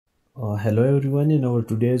Hello everyone, in our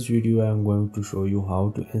today's video I am going to show you how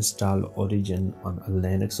to install Origin on a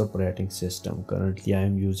Linux operating system. Currently I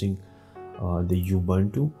am using the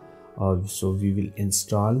Ubuntu. So we will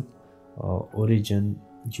install Origin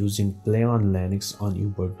using playonlinux on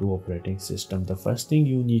Ubuntu operating system. The first thing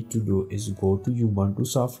you need to do is go to Ubuntu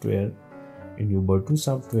software. In Ubuntu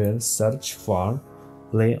software, search for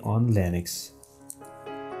playonlinux.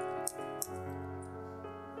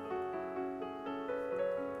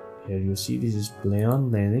 Here you see this is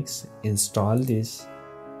playonlinux. Install this.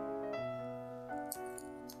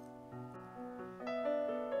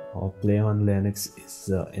 Playonlinux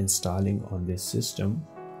is installing on this system.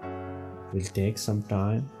 It will take some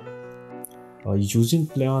time. Using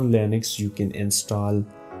playonlinux you can install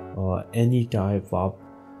any type of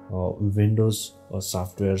Windows or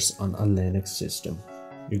softwares on a Linux system.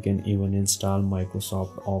 You can even install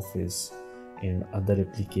Microsoft Office and other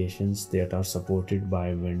applications that are supported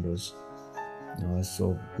by Windows.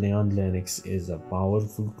 So playonlinux is a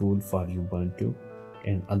powerful tool for Ubuntu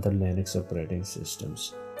and other Linux operating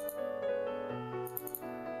systems.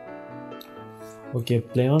 Okay,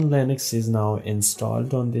 playonlinux is now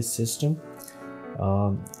installed on this system.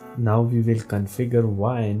 Now we will configure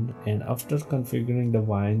Wine, and after configuring the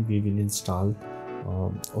Wine we will install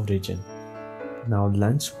Origin. Now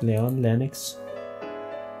launch playonlinux.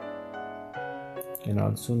 Can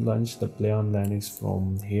also launch the playonlinux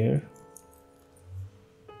from here.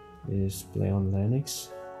 This is playonlinux.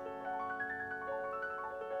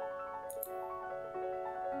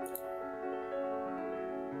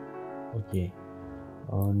 Okay,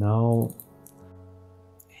 now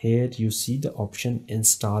here you see the option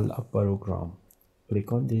install a program.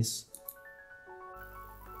 Click on this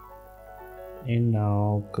and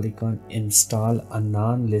now click on install a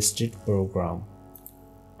non-listed program.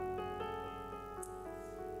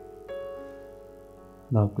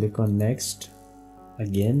 Now click on next,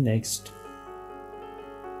 again next,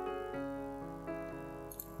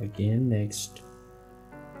 again next,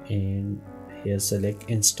 and here select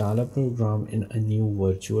install a program in a new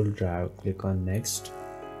virtual drive. Click on next.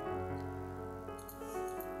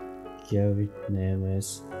 Give it name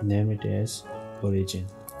it as Origin.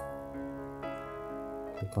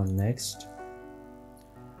 Click on next.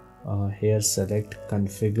 Here select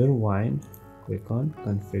configure Wine. Click on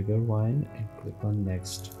configure Wine and click on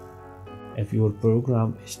next. If your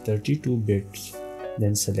program is 32 bits,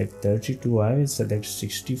 then select 32. I will select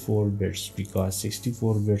 64 bits because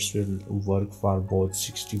 64 bits will work for both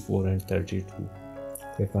 64 and 32.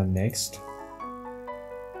 Click on next.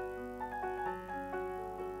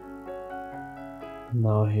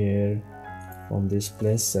 Now here from this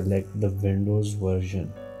place select the Windows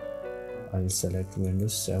version. I will select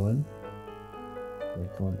Windows 7.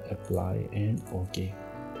 Click on apply and OK.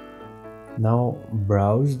 Now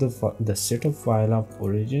browse the setup file of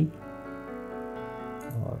Origin.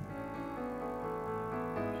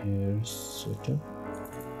 Here's setup.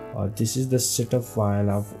 This is the setup file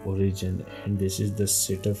of Origin and this is the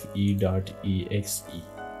setup e.exe.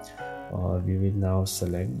 We will now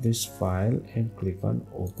select this file and click on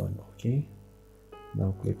open. Okay,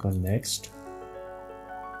 now click on next.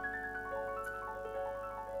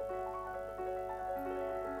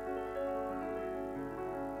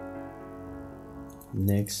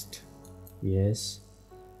 Next, yes.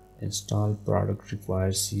 Install product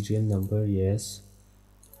requires serial number, yes.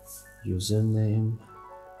 Username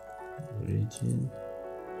origin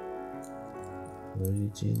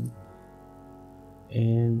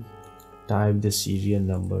and type the serial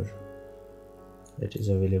number that is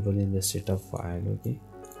available in the setup file. Okay,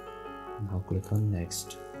 now click on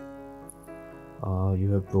next. You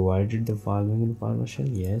have provided the following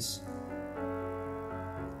information, yes.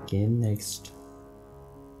 Again next.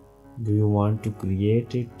 Do you want to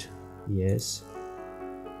create it? Yes.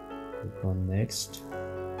 Click on next.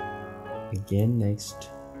 Again next.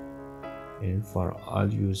 And for all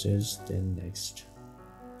users, then next.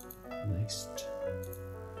 Next.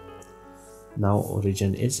 Now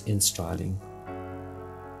Origin is installing.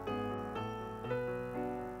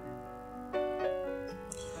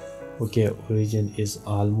 Okay, Origin is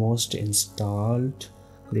almost installed.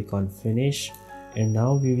 Click on finish and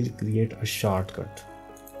now we will create a shortcut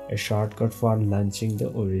for launching the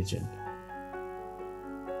Origin.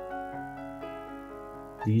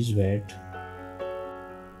 Please wait.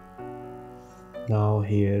 Now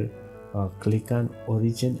here click on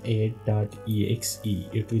origin8.exe.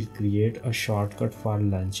 It will create a shortcut for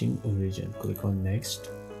launching Origin. Click on next.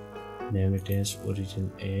 Name it as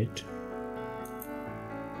Origin 8.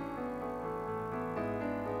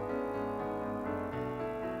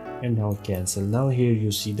 And now cancel. Now here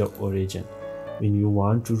you see the Origin. When you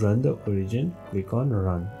want to run the origin, click on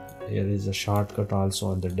run. There is a shortcut also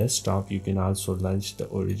on the desktop. You can also launch the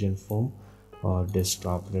origin from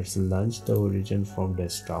desktop. Let's launch the origin from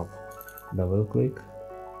desktop. Double click.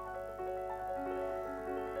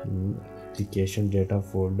 Application data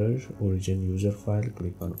folder, origin user file,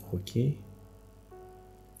 click on OK,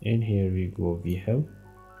 and here we go. We have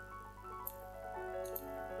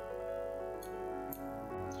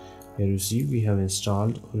here you see we have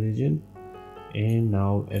installed origin. And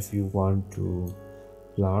now if you want to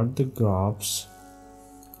plot the graphs,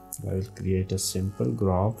 I will create a simple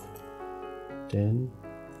graph 10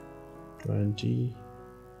 20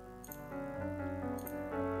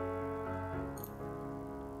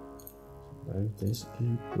 like this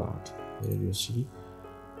and plot. Here you see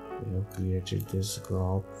we have created this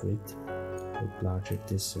graph with, we plotted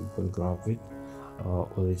this simple graph with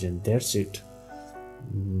origin. That's it.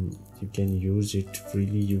 You can use it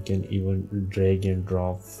freely. You can even drag and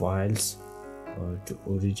drop files to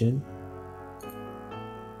origin.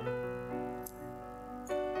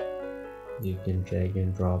 You can drag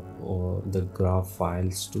and drop the graph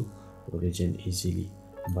files to origin easily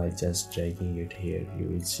by just dragging it here. You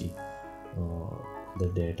will see the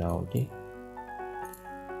data. Okay,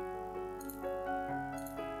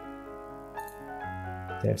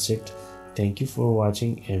 that's it. Thank you for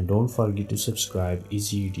watching, and don't forget to subscribe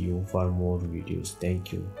EasyEDU for more videos.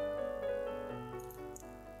 Thank you.